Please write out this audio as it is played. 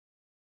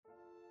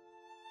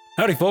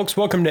Howdy folks,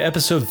 welcome to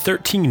episode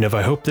 13 of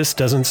I Hope This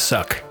Doesn't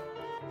Suck.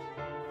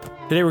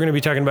 Today we're going to be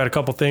talking about a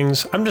couple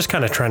things. I'm just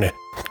kind of trying to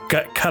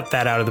cut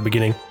that out of the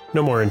beginning.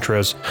 No more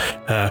intros.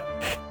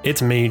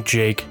 It's me,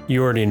 Jake.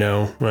 You already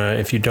know.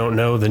 If you don't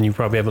know, then you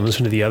probably haven't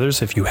listened to the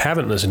others. If you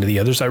haven't listened to the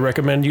others, I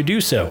recommend you do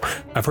so.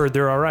 I've heard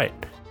they're all right.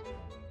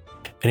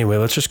 Anyway,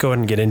 let's just go ahead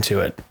and get into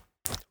it.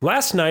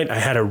 Last night I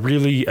had a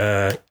really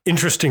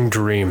interesting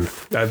dream.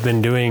 I've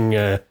been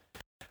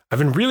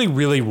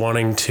really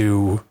wanting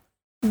to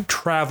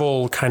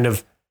travel kind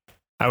of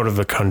out of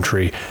the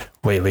country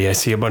lately. I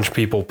see a bunch of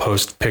people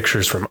post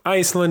pictures from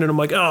Iceland and I'm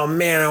like, oh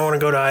man, I want to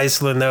go to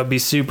Iceland. That would be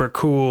super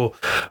cool.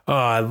 Oh,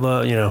 I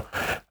love,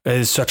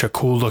 it's such a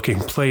cool looking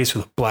place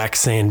with black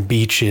sand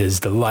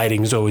beaches. The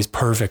lighting's always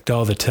perfect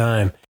all the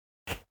time.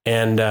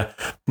 And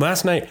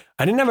last night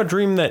I didn't have a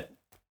dream that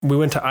we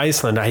went to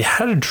Iceland. I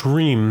had a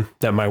dream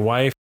that my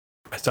wife,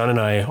 my son and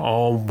I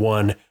all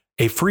won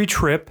a free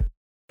trip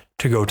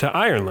to go to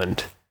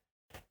Ireland.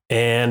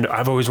 And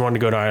I've always wanted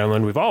to go to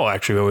Ireland. We've all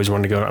actually always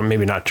wanted to go.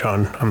 Maybe not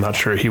John. I'm not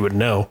sure he would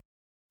know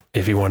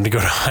if he wanted to go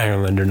to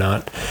Ireland or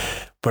not.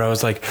 But I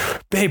was like,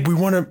 babe, we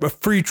want a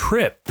free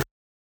trip.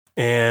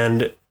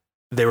 And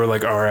they were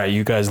like, all right,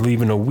 you guys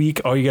leave in a week.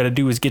 All you got to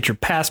do is get your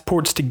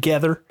passports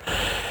together.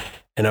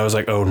 And I was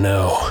like, oh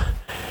no.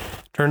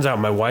 Turns out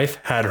my wife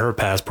had her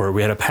passport.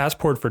 We had a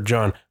passport for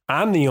John.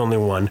 I'm the only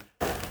one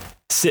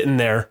sitting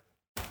there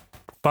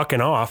fucking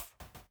off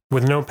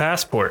with no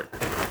passport.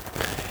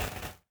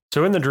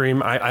 So in the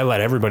dream, I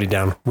let everybody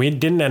down. We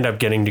didn't end up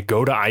getting to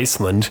go to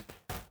Iceland,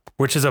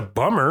 which is a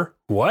bummer.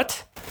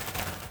 What?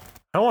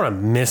 I don't want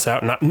to miss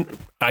out. Not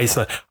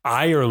Iceland,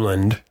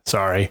 Ireland.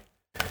 Sorry.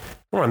 I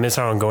don't want to miss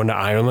out on going to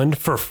Ireland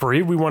for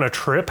free. We want a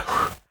trip.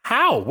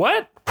 How?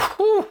 What?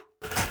 Whew.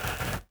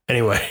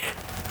 Anyway,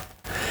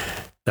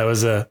 that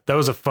was a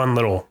fun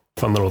little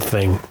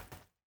thing.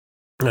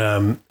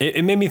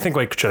 It made me think,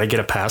 like, should I get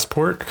a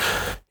passport?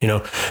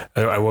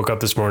 I woke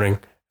up this morning.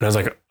 And I was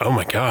like, oh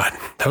my God,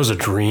 that was a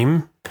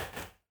dream.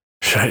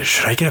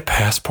 Should I get a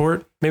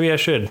passport? Maybe I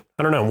should.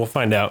 I don't know. We'll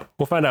find out.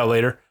 We'll find out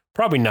later.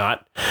 Probably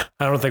not.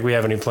 I don't think we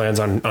have any plans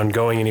on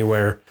going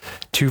anywhere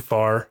too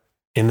far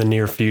in the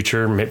near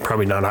future.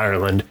 Probably not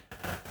Ireland.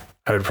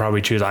 I would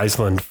probably choose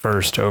Iceland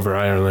first over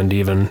Ireland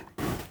even.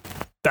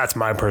 That's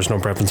my personal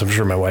preference. I'm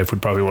sure my wife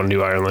would probably want to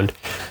do Ireland.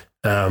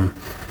 But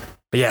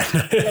yeah,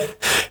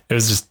 it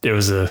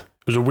was a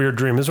weird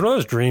dream. It's one of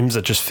those dreams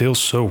that just feels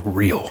so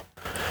real.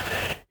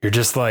 You're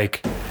just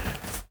like,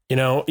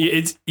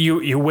 it's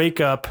you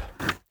wake up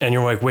and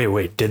you're like,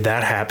 wait, did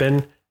that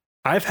happen?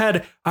 I've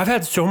had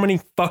so many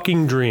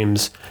fucking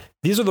dreams.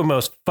 These are the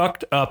most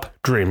fucked up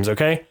dreams.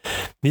 Okay.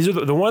 These are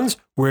the ones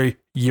where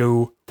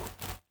you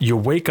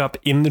wake up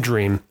in the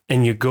dream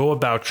and you go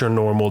about your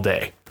normal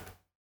day.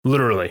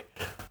 Literally.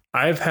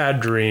 I've had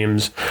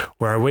dreams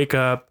where I wake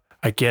up,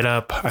 I get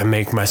up, I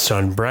make my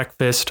son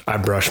breakfast, I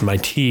brush my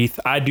teeth,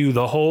 I do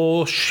the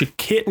whole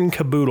kit and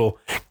caboodle,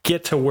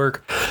 get to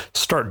work,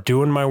 start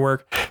doing my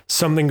work,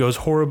 something goes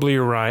horribly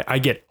awry, I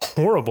get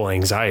horrible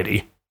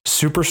anxiety,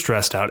 super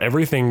stressed out,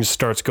 everything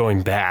starts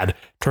going bad,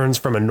 turns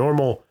from a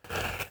normal,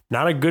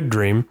 not a good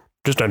dream,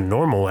 just a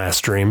normal ass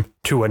dream,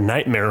 to a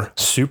nightmare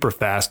super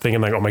fast,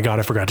 thinking like, oh my God,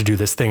 I forgot to do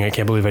this thing, I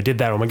can't believe I did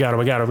that, oh my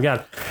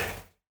God.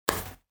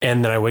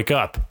 And then I wake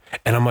up,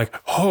 and I'm like,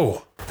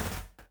 oh,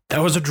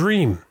 that was a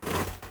dream.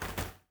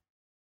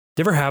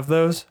 You ever have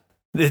those?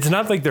 It's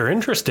not like they're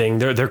interesting.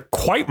 They're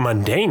quite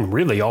mundane,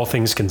 really, all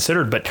things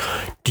considered. But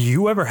do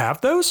you ever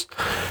have those?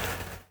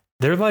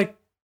 They're like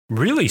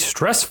really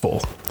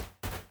stressful.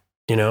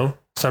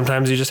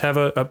 Sometimes you just have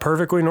a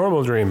perfectly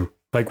normal dream,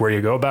 like where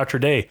you go about your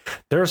day.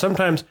 There are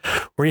sometimes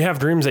where you have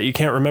dreams that you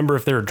can't remember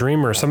if they're a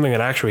dream or something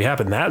that actually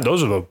happened.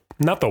 Those are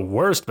not the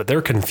worst, but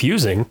they're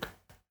confusing.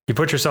 You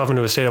put yourself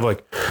into a state of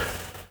like,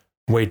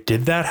 wait,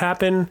 did that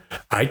happen?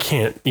 I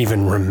can't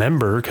even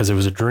remember because it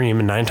was a dream.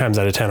 And 9 times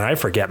out of 10, I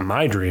forget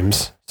my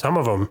dreams. Some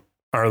of them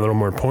are a little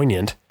more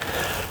poignant.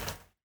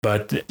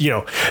 But,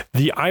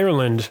 the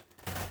Ireland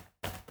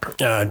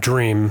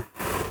dream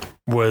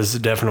was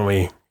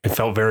definitely, it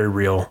felt very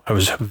real. I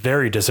was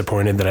very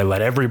disappointed that I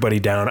let everybody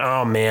down.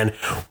 Oh, man,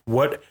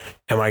 what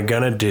am I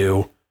going to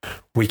do?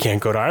 We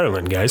can't go to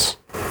Ireland, guys.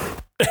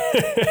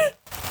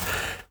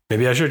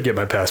 Maybe I should get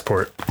my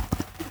passport.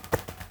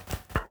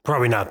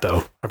 Probably not,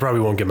 though. I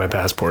probably won't get my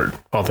passport,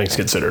 all things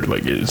considered. I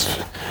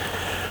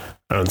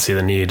don't see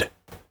the need.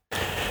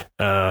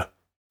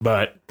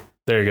 But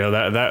there you go.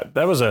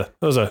 That was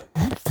a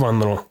fun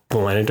little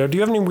anecdote. Do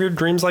you have any weird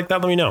dreams like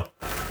that? Let me know.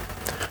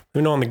 Let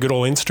me know on the good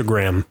old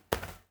Instagram.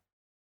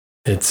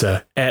 It's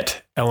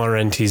at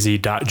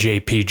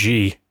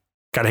lrntz.jpg.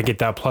 Got to get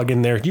that plug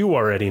in there. You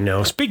already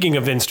know. Speaking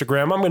of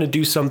Instagram, I'm going to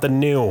do something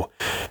new.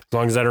 As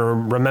long as I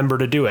don't remember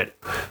to do it.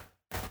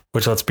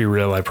 Which, let's be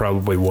real, I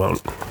probably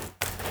won't.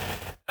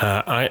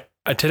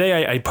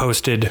 Today I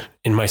posted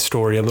in my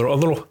story a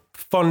little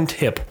fun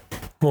tip, a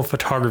little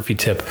photography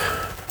tip.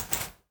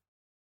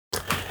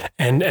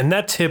 And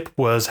that tip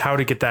was how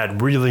to get that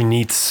really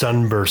neat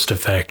sunburst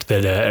effect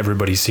that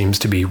everybody seems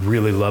to be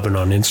really loving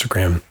on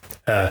Instagram.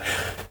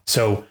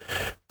 So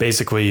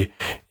basically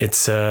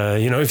it's,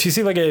 if you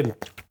see like a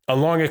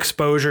long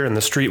exposure and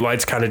the street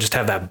lights kind of just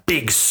have that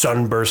big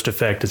sunburst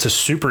effect, it's a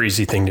super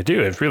easy thing to do.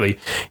 It's really,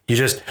 you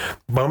just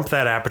bump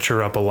that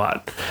aperture up a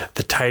lot.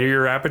 The tighter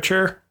your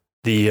aperture,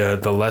 the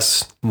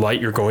less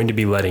light you're going to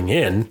be letting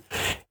in,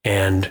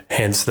 and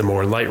hence the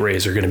more light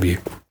rays are going to be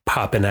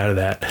popping out of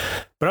that.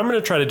 But I'm going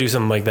to try to do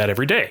something like that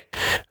every day.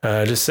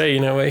 Just say,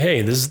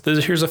 hey, this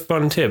here's a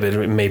fun tip.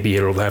 Maybe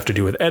it'll have to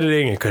do with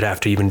editing. It could have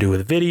to even do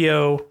with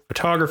video,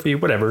 photography,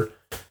 whatever.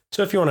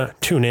 So if you want to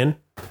tune in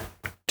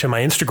to my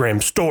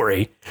Instagram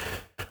story,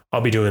 I'll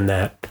be doing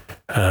that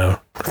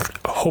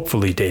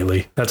hopefully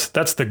daily.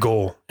 That's the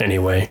goal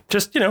anyway.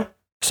 Just,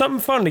 something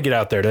fun to get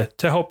out there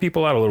to help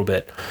people out a little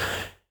bit.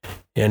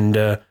 And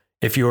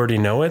if you already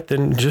know it,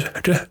 then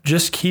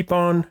just keep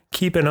on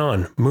keeping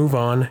on, move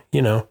on.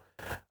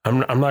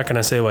 I'm not going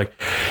to say like,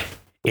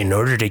 in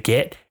order to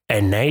get a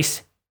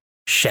nice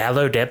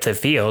shallow depth of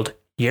field,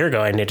 you're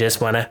going to just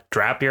want to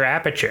drop your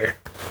aperture.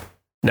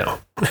 No,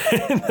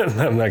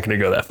 I'm not going to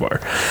go that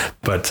far.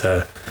 But,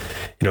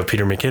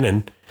 Peter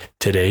McKinnon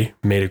today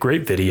made a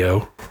great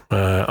video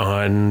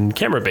on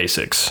camera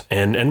basics.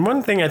 And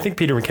one thing I think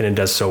Peter McKinnon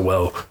does so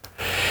well,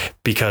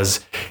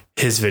 because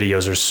his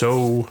videos are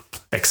so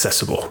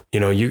accessible,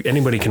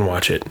 anybody can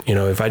watch it.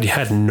 If I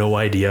had no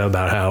idea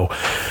about how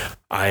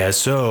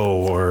ISO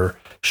or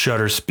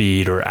shutter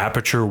speed or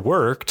aperture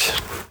worked,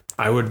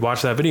 I would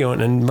watch that video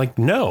and like,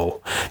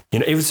 no,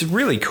 it was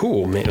really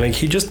cool, man. Like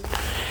he gets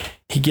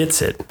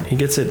it. He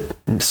gets it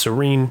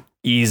serene,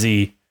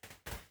 easy.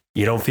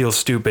 You don't feel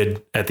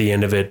stupid at the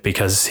end of it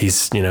because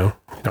he's, not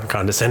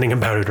condescending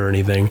about it or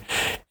anything.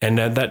 And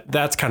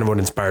that's kind of what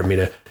inspired me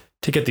to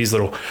get these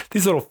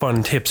little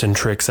fun tips and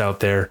tricks out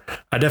there.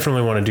 I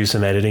definitely want to do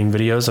some editing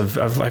videos.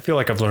 I feel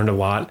like I've learned a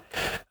lot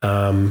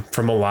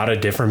from a lot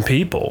of different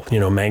people.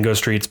 Mango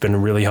Street's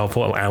been really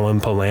helpful. Alan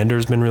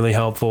Palander's been really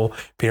helpful.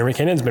 Peter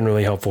McKinnon's been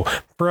really helpful.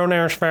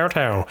 Bronair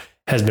Spartow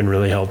has been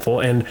really helpful.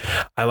 And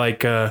I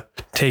like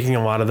taking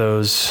a lot of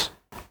those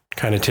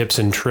kind of tips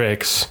and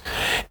tricks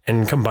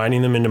and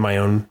combining them into my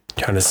own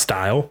kind of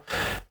style.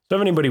 So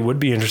if anybody would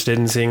be interested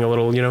in seeing a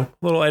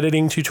little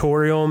editing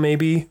tutorial,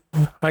 maybe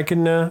I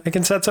can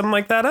set something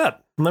like that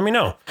up. Let me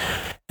know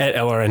at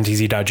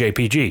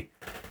lrntz.jpg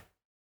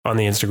on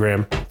the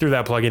Instagram. Threw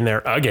that plug in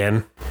there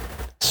again.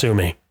 Sue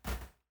me.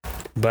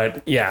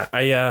 But yeah,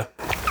 I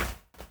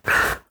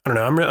don't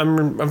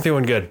know. I'm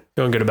feeling good.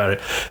 Feeling good about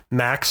it.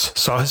 Max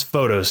saw his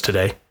photos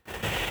today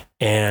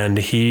and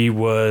he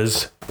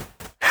was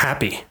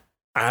happy.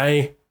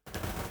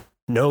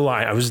 No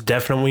lie, I was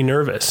definitely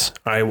nervous.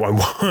 I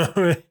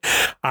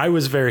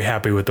was very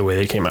happy with the way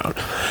they came out.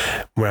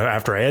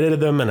 After I edited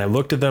them and I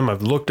looked at them,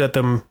 I've looked at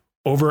them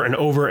over and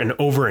over and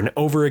over and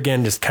over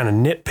again, just kind of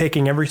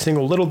nitpicking every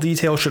single little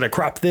detail. Should I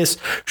crop this?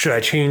 Should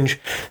I change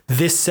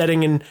this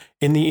setting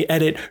in the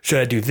edit? Should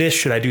I do this?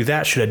 Should I do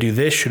that? Should I do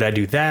this? Should I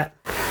do that?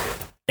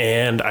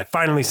 And I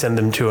finally sent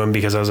them to him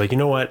because I was like, you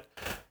know what?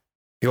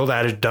 The old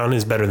adage, done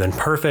is better than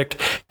perfect,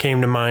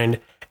 came to mind.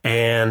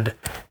 And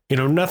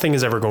nothing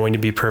is ever going to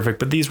be perfect,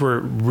 but these were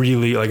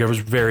really, I was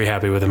very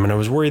happy with them. And I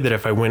was worried that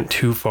if I went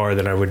too far,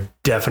 then I would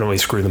definitely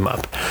screw them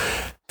up.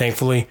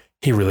 Thankfully,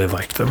 he really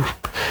liked them.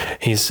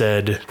 He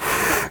said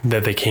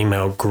that they came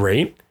out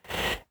great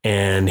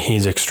and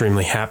he's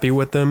extremely happy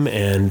with them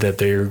and that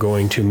they're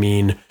going to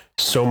mean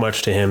so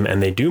much to him.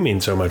 And they do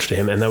mean so much to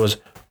him. And that was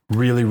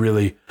really,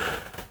 really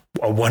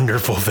a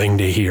wonderful thing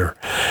to hear,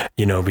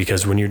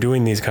 because when you're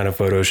doing these kind of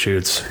photo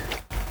shoots,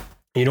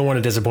 you don't want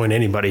to disappoint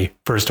anybody.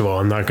 First of all,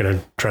 I'm not going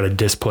to try to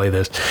display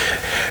this,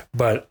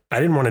 but I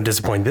didn't want to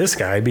disappoint this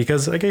guy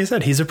because, like I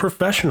said, he's a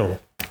professional.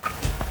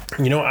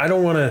 I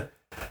don't want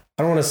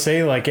to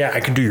say like, yeah, I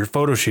can do your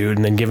photo shoot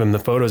and then give him the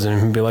photos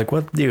and be like,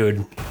 what,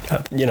 dude,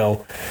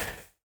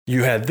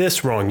 you had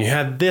this wrong. You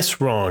had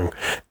this wrong.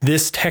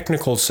 This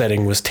technical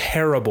setting was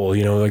terrible.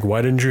 Like,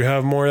 why didn't you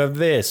have more of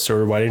this?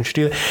 Or why didn't you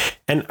do that?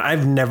 And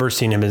I've never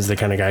seen him as the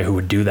kind of guy who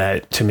would do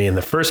that to me in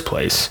the first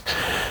place.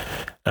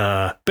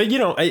 But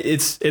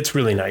it's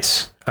really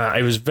nice.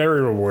 It was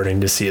very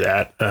rewarding to see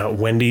that.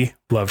 Wendy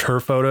loved her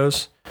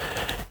photos.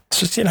 It's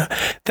just,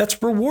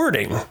 that's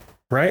rewarding,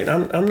 right?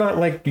 I'm not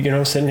like,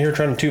 sitting here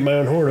trying to toot my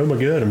own horn. Oh my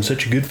God, I'm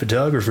such a good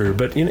photographer.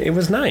 But it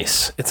was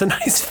nice. It's a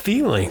nice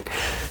feeling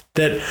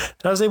that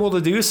I was able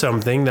to do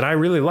something that I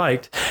really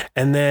liked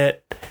and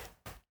that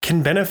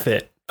can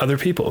benefit other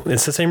people.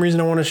 It's the same reason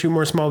I want to shoot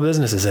more small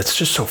businesses. It's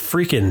just so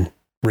freaking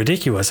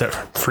ridiculous. It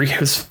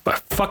was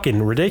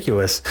fucking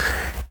ridiculous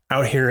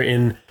out here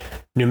in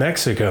New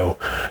Mexico,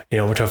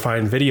 to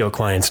find video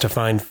clients, to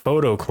find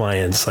photo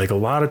clients. Like a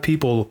lot of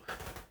people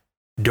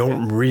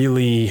don't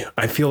really,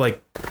 I feel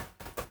like,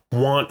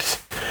 want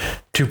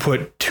to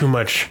put too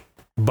much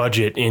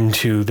budget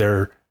into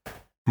their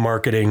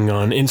marketing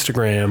on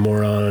Instagram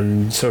or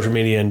on social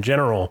media in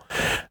general.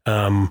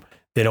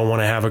 They don't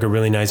want to have like a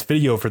really nice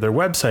video for their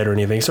website or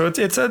anything. So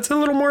it's a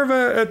little more of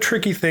a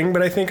tricky thing,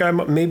 but I think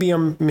maybe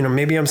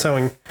I'm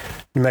selling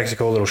New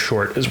Mexico a little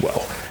short as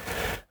well.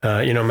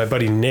 My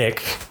buddy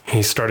Nick,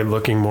 he started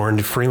looking more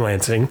into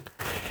freelancing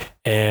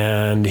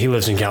and he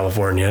lives in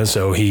California.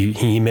 So he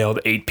emailed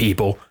 8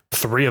 people.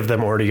 3 of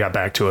them already got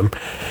back to him.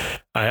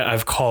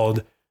 I've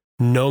called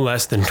no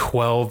less than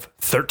 12,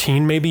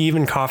 13, maybe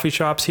even coffee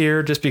shops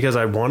here just because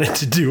I wanted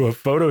to do a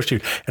photo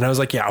shoot. And I was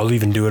like, yeah, I'll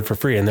even do it for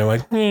free. And they're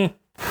like,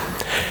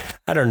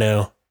 I don't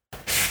know.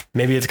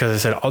 Maybe it's because I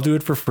said, I'll do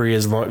it for free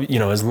as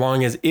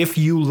long as if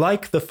you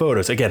like the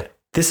photos. Again,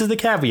 this is the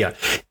caveat.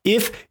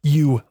 If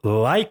you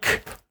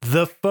like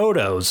the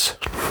photos,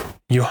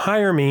 you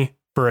hire me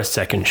for a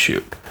second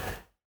shoot.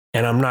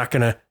 And I'm not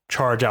going to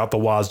charge out the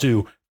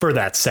wazoo for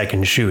that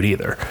second shoot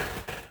either.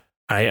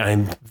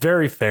 I'm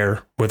very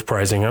fair with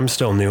pricing. I'm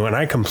still new, and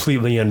I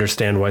completely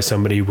understand why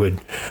somebody would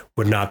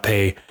not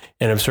pay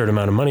an absurd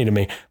amount of money to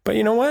me. But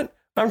you know what?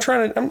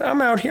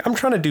 I'm out here. I'm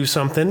trying to do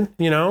something,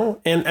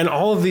 and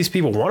all of these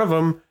people, one of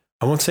them,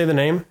 I won't say the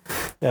name,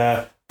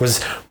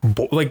 was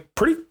like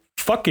pretty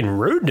fucking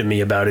rude to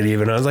me about it.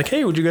 Even I was like,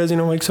 hey, would you guys,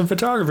 like some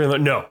photography? And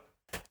like, no,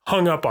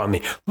 hung up on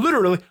me,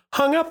 literally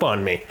hung up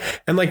on me.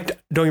 And like,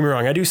 don't get me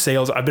wrong. I do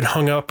sales. I've been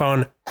hung up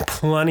on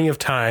plenty of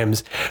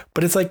times,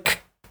 but it's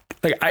like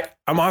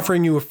I'm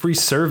offering you a free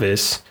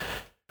service.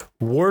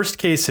 Worst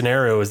case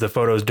scenario is the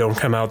photos don't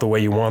come out the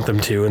way you want them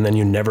to, and then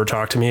you never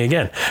talk to me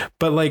again.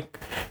 But like,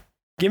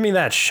 give me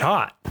that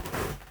shot,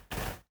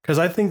 because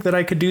I think that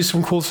I could do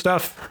some cool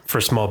stuff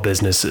for small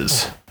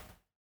businesses.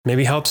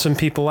 Maybe help some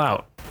people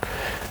out.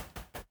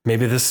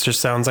 Maybe this just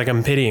sounds like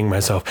I'm pitying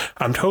myself.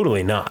 I'm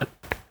totally not.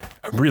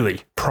 I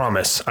really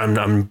promise.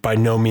 I'm by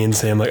no means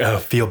saying like, oh,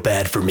 feel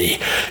bad for me.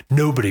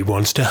 Nobody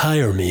wants to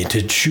hire me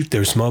to shoot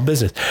their small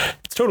business.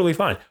 It's totally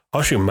fine.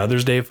 I'll shoot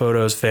Mother's Day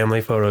photos,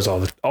 family photos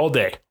all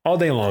day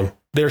long.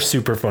 They're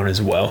super fun as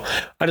well.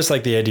 I just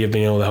like the idea of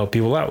being able to help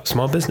people out with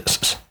small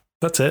businesses.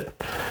 That's it.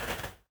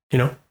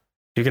 You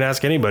can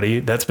ask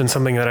anybody. That's been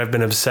something that I've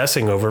been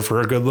obsessing over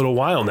for a good little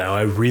while now.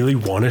 I really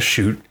want to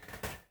shoot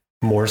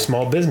more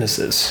small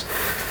businesses.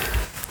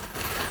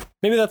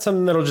 Maybe that's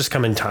something that'll just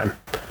come in time.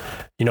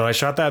 I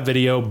shot that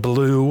video,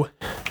 Blue,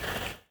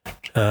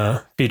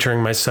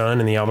 featuring my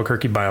son in the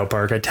Albuquerque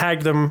Biopark. I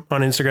tagged them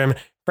on Instagram.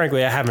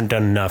 Frankly, I haven't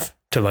done enough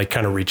to like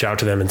kind of reach out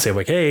to them and say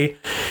like, hey,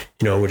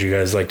 would you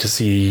guys like to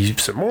see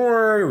some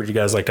more? Would you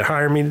guys like to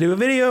hire me to do a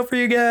video for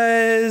you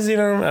guys?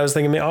 I was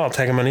thinking, I'll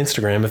tag them on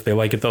Instagram. If they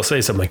like it, they'll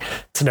say something.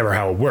 It's never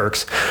how it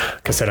works.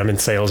 Like I said, I'm in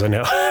sales. I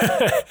know.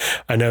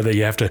 I know that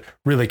you have to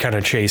really kind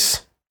of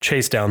chase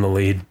down the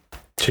lead,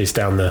 chase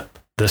down the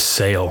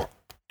sale,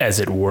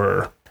 as it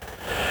were.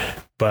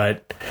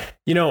 But,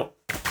 I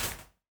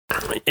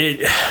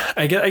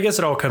guess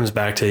it all comes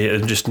back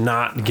to just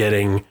not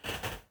getting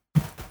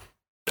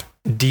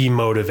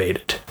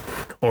demotivated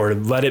or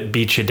let it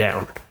beat you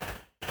down,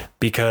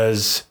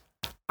 because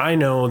I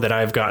know that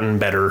I've gotten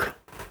better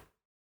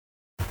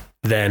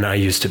than I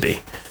used to be.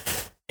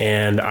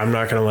 And I'm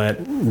not going to let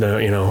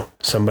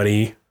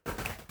somebody,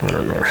 I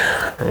don't want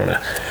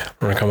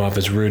to come off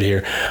as rude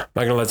here. I'm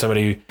not going to let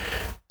somebody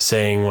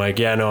saying like,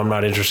 yeah, no, I'm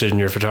not interested in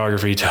your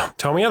photography.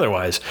 Tell me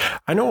otherwise.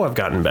 I know I've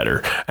gotten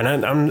better. And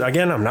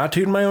I'm not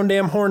tooting my own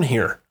damn horn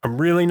here. I'm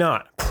really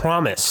not. I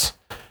promise.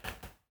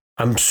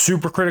 I'm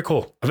super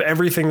critical of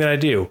everything that I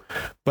do.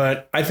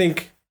 But I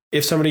think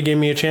if somebody gave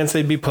me a chance,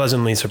 they'd be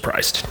pleasantly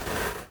surprised.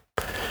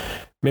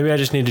 Maybe I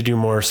just need to do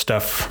more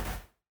stuff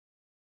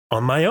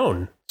on my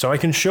own so I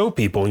can show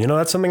people.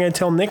 That's something I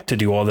tell Nick to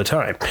do all the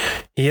time.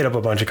 He hit up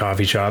a bunch of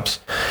coffee shops.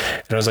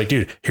 And I was like,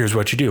 dude, here's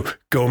what you do.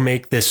 Go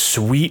make this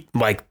sweet,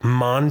 like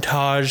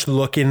montage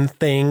looking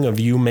thing of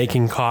you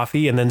making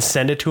coffee and then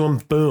send it to them.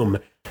 Boom.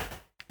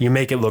 You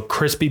make it look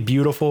crispy,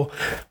 beautiful.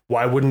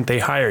 Why wouldn't they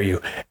hire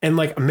you? And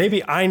like,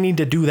 maybe I need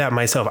to do that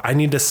myself. I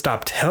need to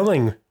stop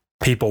telling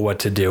people what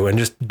to do and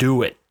just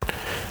do it.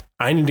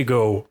 I need to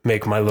go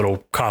make my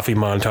little coffee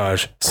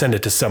montage, send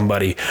it to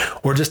somebody,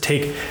 or just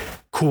take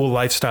cool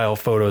lifestyle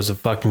photos of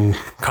fucking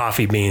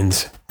coffee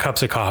beans,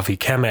 cups of coffee,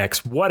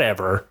 Chemex,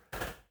 whatever.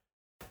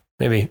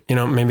 Maybe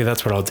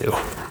that's what I'll do.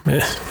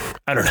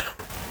 I don't know.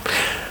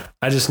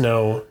 I just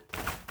know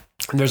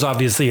there's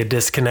obviously a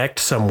disconnect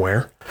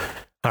somewhere.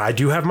 I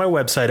do have my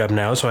website up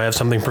now, so I have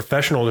something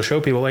professional to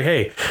show people like,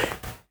 hey,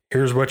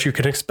 here's what you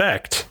can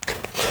expect.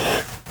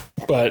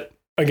 But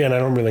again, I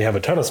don't really have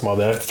a ton of small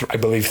business. I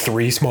believe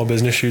 3 small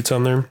business shoots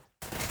on there.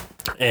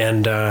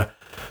 And I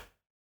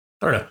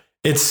don't know.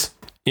 It's,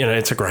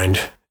 it's a grind.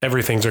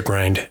 Everything's a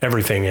grind.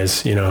 Everything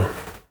is,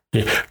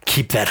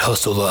 keep that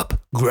hustle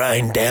up,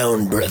 grind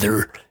down,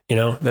 brother.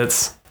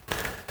 That's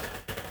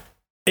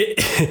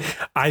it.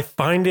 I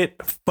find it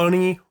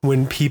funny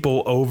when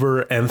people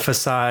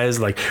overemphasize,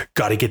 like,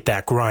 got to get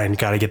that grind,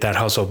 got to get that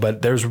hustle.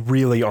 But there's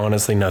really,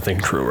 honestly, nothing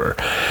truer.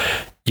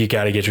 You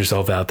got to get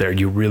yourself out there.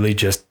 You really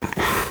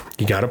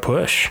you got to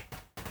push.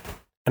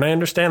 And I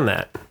understand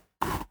that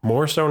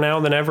more so now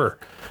than ever.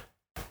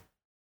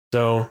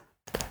 So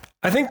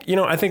I think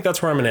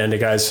that's where I'm going to end it,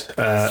 guys.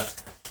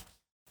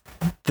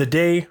 The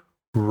day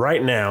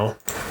right now,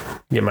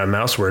 get my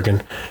mouse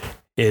working,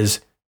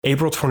 is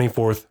April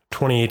 24th,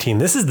 2018.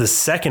 This is the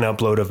second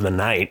upload of the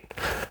night,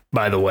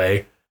 by the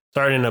way.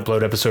 Sorry I didn't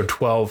upload episode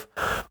 12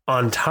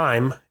 on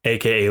time,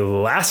 aka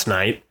last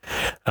night.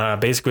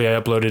 Basically, I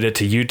uploaded it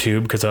to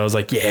YouTube because I was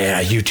like,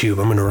 yeah, YouTube,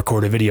 I'm going to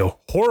record a video.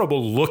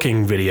 Horrible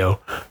looking video.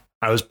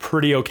 I was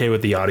pretty okay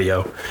with the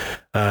audio.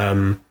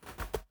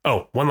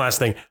 Oh, one last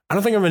thing. I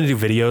don't think I'm going to do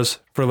videos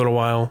for a little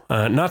while.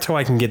 Not till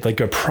I can get like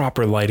a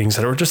proper lighting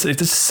set or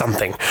just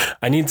something.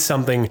 I need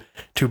something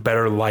to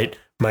better light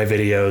my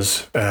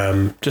videos,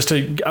 just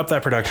to up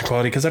that production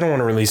quality, because I don't want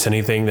to release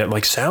anything that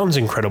like sounds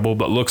incredible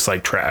but looks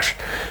like trash.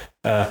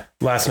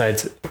 Last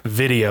night's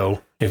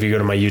video, if you go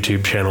to my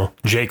YouTube channel,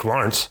 Jake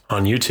Lawrence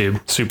on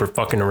YouTube, super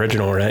fucking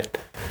original, right?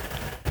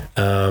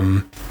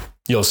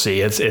 You'll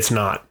see it's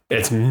not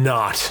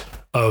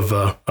of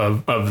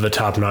the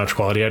top notch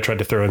quality. I tried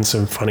to throw in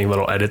some funny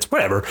little edits,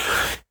 whatever.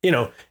 You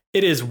know,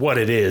 it is what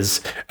it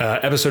is.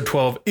 Episode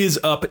 12 is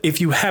up.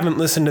 If you haven't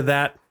listened to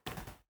that,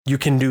 you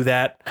can do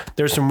that.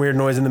 There's some weird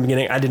noise in the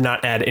beginning. I did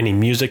not add any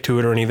music to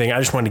it or anything. I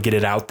just wanted to get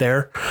it out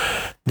there.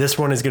 This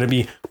one is going to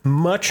be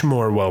much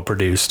more well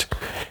produced,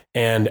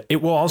 and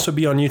it will also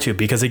be on YouTube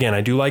because, again,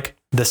 I do like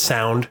the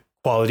sound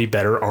quality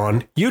better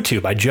on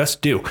YouTube. I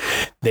just do.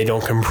 They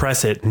don't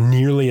compress it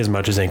nearly as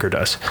much as Anchor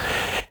does.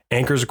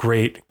 Anchor's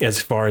great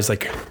as far as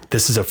like,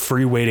 this is a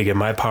free way to get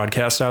my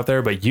podcast out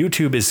there, but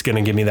YouTube is going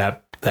to give me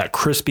that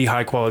crispy,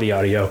 high quality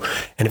audio.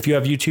 And if you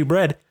have YouTube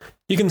Red,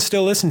 you can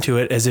still listen to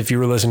it as if you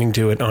were listening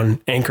to it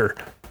on Anchor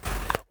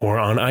or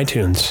on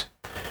iTunes.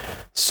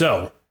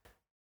 So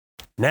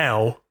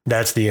now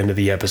that's the end of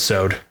the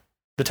episode.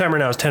 The timer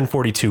now is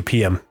 10:42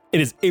 p.m. It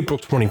is April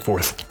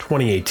 24th,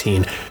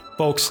 2018.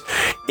 Folks,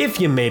 if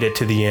you made it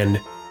to the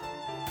end,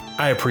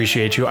 I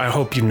appreciate you. I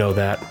hope you know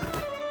that.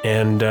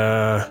 And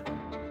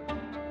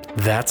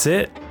that's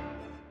it.